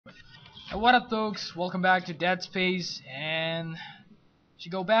What up, folks? Welcome back to Dead Space, and to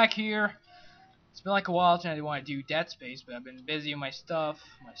go back here, it's been like a while since I didn't want to do Dead Space, but I've been busy with my stuff,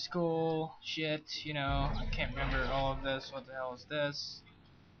 my school, shit, I can't remember all of this. What the hell is this?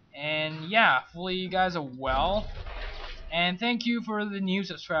 And yeah, hopefully you guys are well, and thank you for the new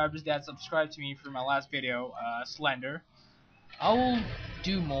subscribers that subscribed to me for my last video, Slender. I will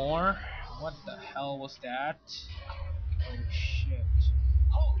do more. What the hell was that? Oh shit.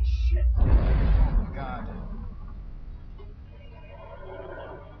 Holy shit. Oh my god.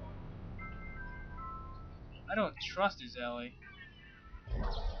 I don't trust this Ellie.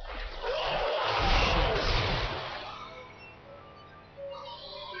 Trust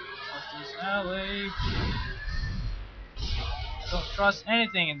this Ellie. Don't trust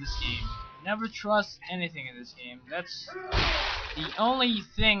anything in this game. Never trust anything in this game. That's the only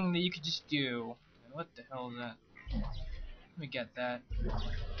thing that you could just do. What the hell is that? Let me get that.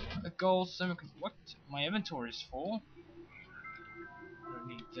 A gold semiconductor. What? My inventory is full? I don't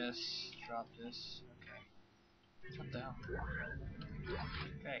need this. Drop this. Okay. What the hell?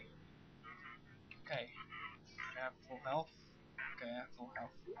 Okay. Okay. I have full health. Okay, I have full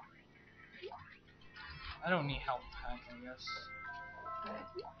health. I don't need health pack, I guess.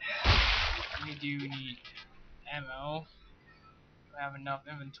 We do need ammo. I have enough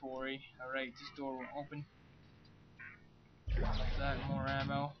inventory. Alright, this door will open. What's that? More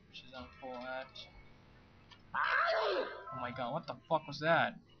ammo, which is on full at. Oh my god, what the fuck was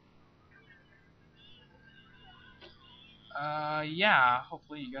that? Yeah,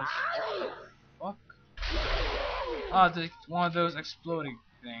 hopefully you guys. What the fuck? Oh, it's one of those exploding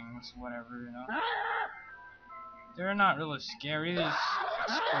things, whatever. They're not really scary, they're just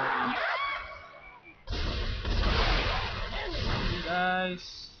exploding. You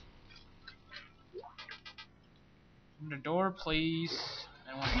guys. Open the door, please.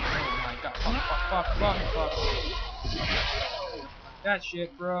 I want to. Oh my god, fuck. That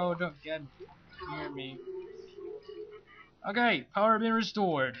shit, bro, don't get near me. Okay, power been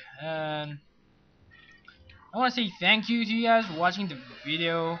restored, and I want to say thank you to you guys for watching the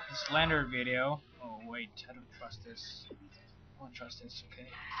video, the Slender video. Oh wait, I don't trust this. I don't trust this, okay.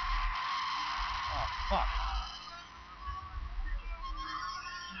 Oh fuck.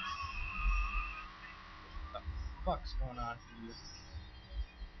 What the fuck's going on for you?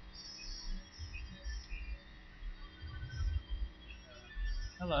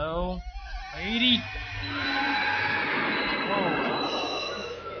 Hello, lady. Oh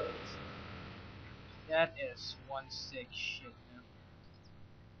shit. That is one sick shit, man.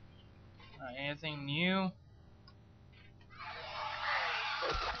 Alright, anything new?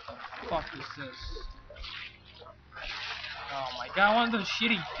 What the fuck is this? Oh my god, one of those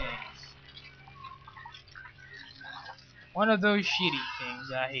shitty things. One of those shitty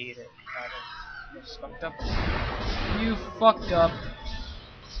things, I hate it. You fucked up. You fucked up.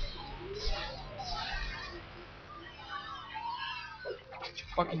 Don't you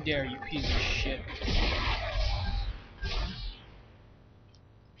fucking dare, you piece of shit.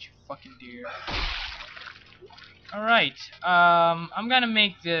 Don't you fucking dare. Alright, I'm gonna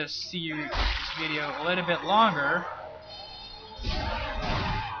make this video a little bit longer.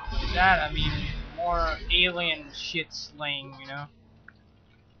 That, I mean, more alien shit slaying, I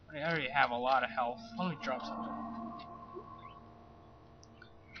already have a lot of health. Let me drop something.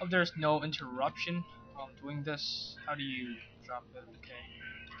 Hope there's no interruption while I'm doing this. How do you drop it? Okay.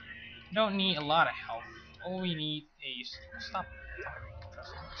 You don't need a lot of health. All we need is stop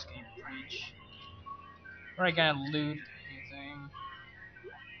pressing escape breach. We're not gonna loot anything.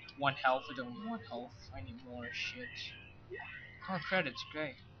 One health, I don't need one health. I need more shit. More credits,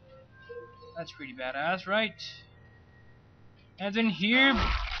 great. That's pretty badass, right? And then here,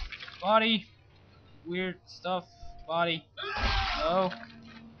 body, weird stuff, body. Hello.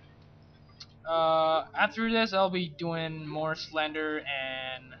 After this, I'll be doing more Slender,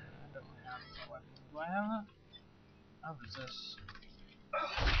 and I don't have what? Do I have a? How is this?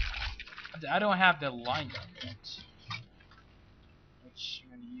 I don't have the line gun yet, which I'm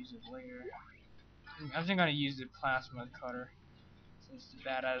gonna use it later. I think I'm gonna use the plasma cutter since it's a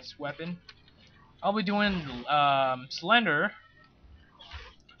badass weapon. I'll be doing Slender,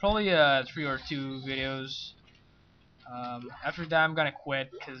 probably 3 or 2 videos. After that, I'm gonna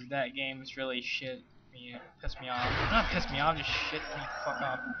quit because that game is really shit. Piss me off. Not piss me off, just shit me fuck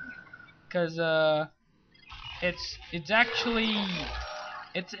off. Because it's actually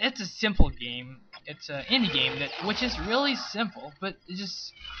it's a simple game. It's an indie game which is really simple, but it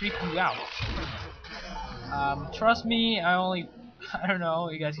just creeps you out. Trust me, I don't know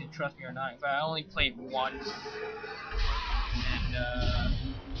if you guys can trust me or not, but I only played once, and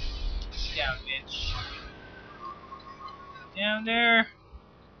down there.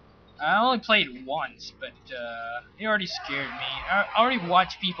 I only played once, but it already scared me. I already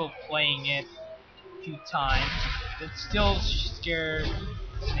watched people playing it a few times. It still scared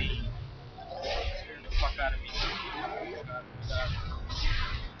me. Scared the fuck out of me. God,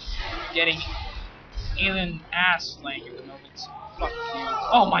 getting alien ass slang at the moment. Fuck you.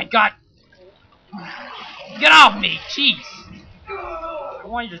 Oh my god! Get off me! Jeez! I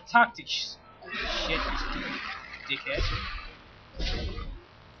want you to talk to shit, you stupid dickhead.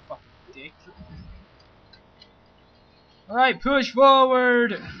 Fucking dick. Alright, push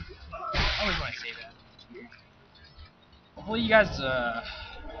forward! I always want to say that. Hopefully you guys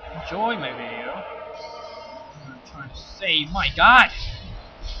enjoy my video. I'm trying to say, my god!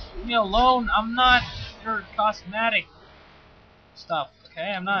 Leave me alone, I'm not your cosmetic stuff,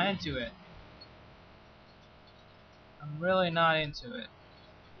 okay? I'm not into it. I'm really not into it.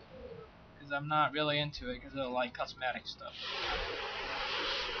 Because I'm not really into it because I like cosmetic stuff.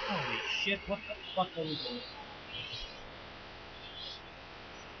 Holy shit, what the fuck are we doing?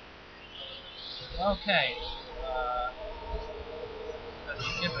 Okay. That's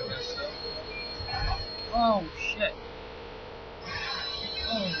ship, I guess so. Oh shit.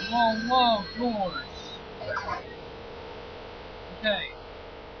 Oh, whoa, doors. Okay.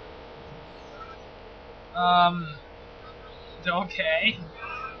 Okay.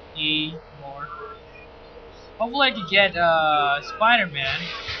 E, more. Hopefully I could get, Spider-Man.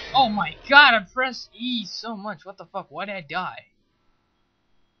 Oh my god, I pressed E so much. What the fuck? Why did I die?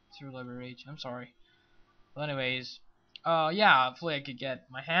 Zero level rage. I'm sorry. Well, anyways. Yeah, hopefully I could get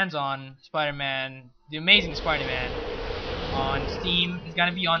my hands on Spider-Man, the Amazing Spider-Man, on Steam. It's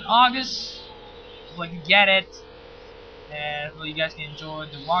gonna be on August. Hopefully I can get it. And hopefully you guys can enjoy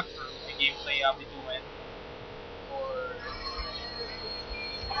the walkthrough, the gameplay I'll be doing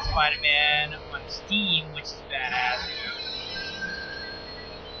for Spider-Man on Steam, which is badass.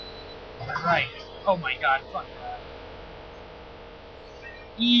 Right. Oh my god, fuck that.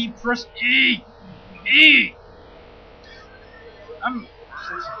 E, press E! E!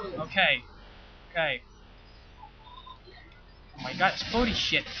 Okay. Okay. Oh my god, explodey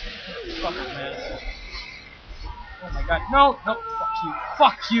shit. Fuck it, man. Oh my god, no! No, fuck you.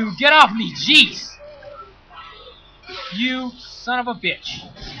 Fuck you! Get off me, jeez! You son of a bitch.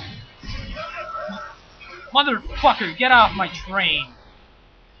 Motherfucker, get off my train.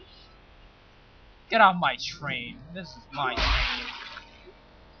 Get off my train. This is my train.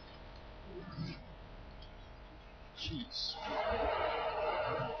 Jeez.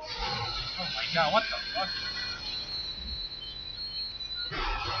 Oh my god, what the fuck?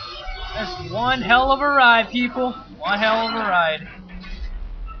 That's one hell of a ride, people. One hell of a ride.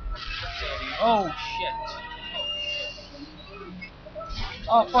 Oh shit.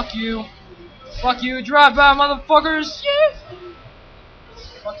 Oh, fuck you. Fuck you, drive by, motherfuckers! Yeah.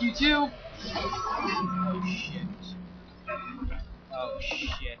 Fuck you too. Oh shit. Oh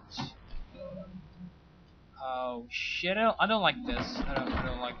shit. Oh shit. I don't like this. I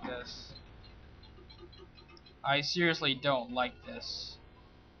don't like this. I seriously don't like this.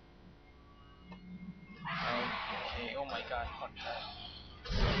 Okay, oh my god, fuck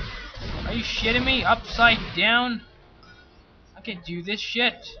that. Are you shitting me? Upside down? I can do this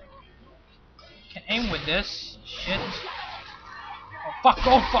shit. I can aim with this shit. Oh fuck,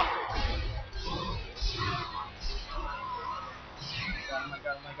 oh fuck! Oh my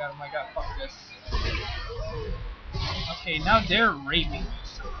god, oh my god, oh my god, fuck this. Okay, now they're raping me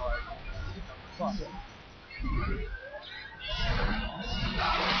so hard. What the fuck?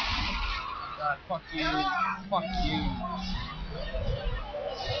 God, fuck you. Fuck you.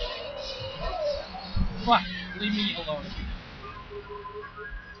 Fuck, leave me alone.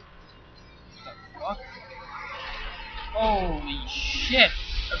 What the fuck? Holy shit,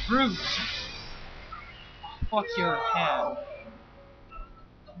 a brute. Fuck your head.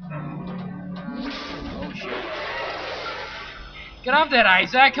 Oh shit. Get off that,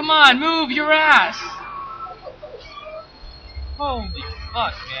 Isaac! Come on, move your ass! Holy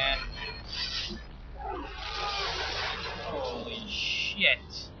fuck, man. Holy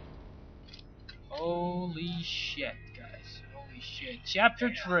shit. Holy shit, guys. Holy shit. Chapter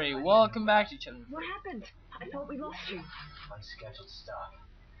 3. Welcome back to Chapter 3. What happened? I thought we lost you. Unscheduled stuff.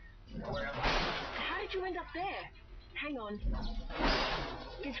 How did you end up there? Hang on.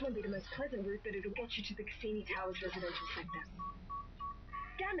 This won't be the most pleasant route, but it'll get you to the Cassini Towers residential sector.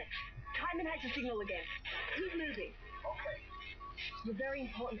 Damn it! Timon has a signal again. Who's moving? Okay. You're very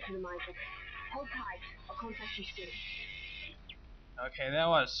important to them, Isaac. Hold tight. I'll contact you soon. Okay, that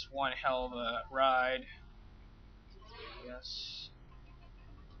was one hell of a ride. Yes.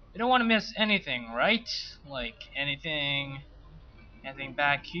 You don't want to miss anything, right? Like, anything Anything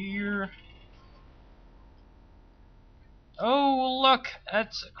back here? Oh, look!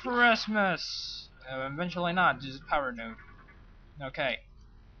 It's Christmas! Eventually not, just power node. Okay.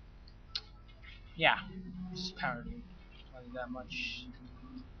 Yeah, just power node. Wasn't that much.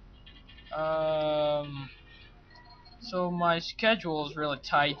 So my schedule is really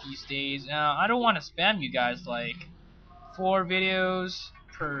tight these days. Now, I don't want to spam you guys like 4 videos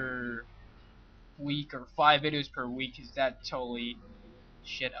per week or 5 videos per week. Is that totally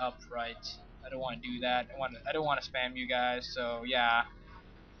shit up, right? I don't want to do that. I don't want to spam you guys. So yeah.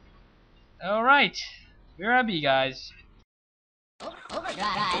 All right, where are you guys?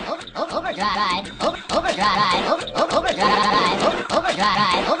 Overdrive, overdrive, overdrive, overdrive, overdrive, overdrive,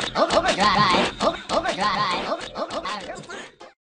 overdrive, overdrive, overdrive, overdrive, overdrive.